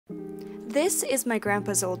This is my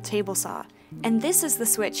grandpa's old table saw, and this is the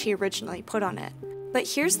switch he originally put on it. But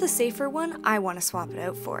here's the safer one I want to swap it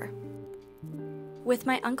out for. With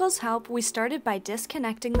my uncle's help, we started by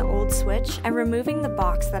disconnecting the old switch and removing the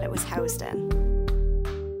box that it was housed in.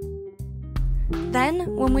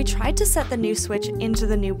 Then, when we tried to set the new switch into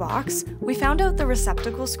the new box, we found out the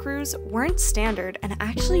receptacle screws weren't standard and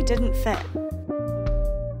actually didn't fit.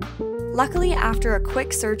 Luckily, after a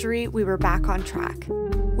quick surgery, we were back on track.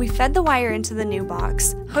 We fed the wire into the new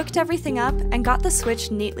box, hooked everything up, and got the switch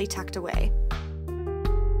neatly tucked away.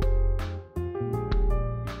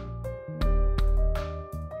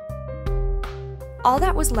 All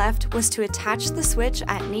that was left was to attach the switch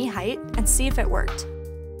at knee height and see if it worked.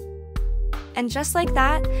 And just like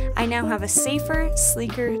that, I now have a safer,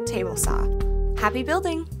 sleeker table saw. Happy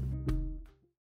building!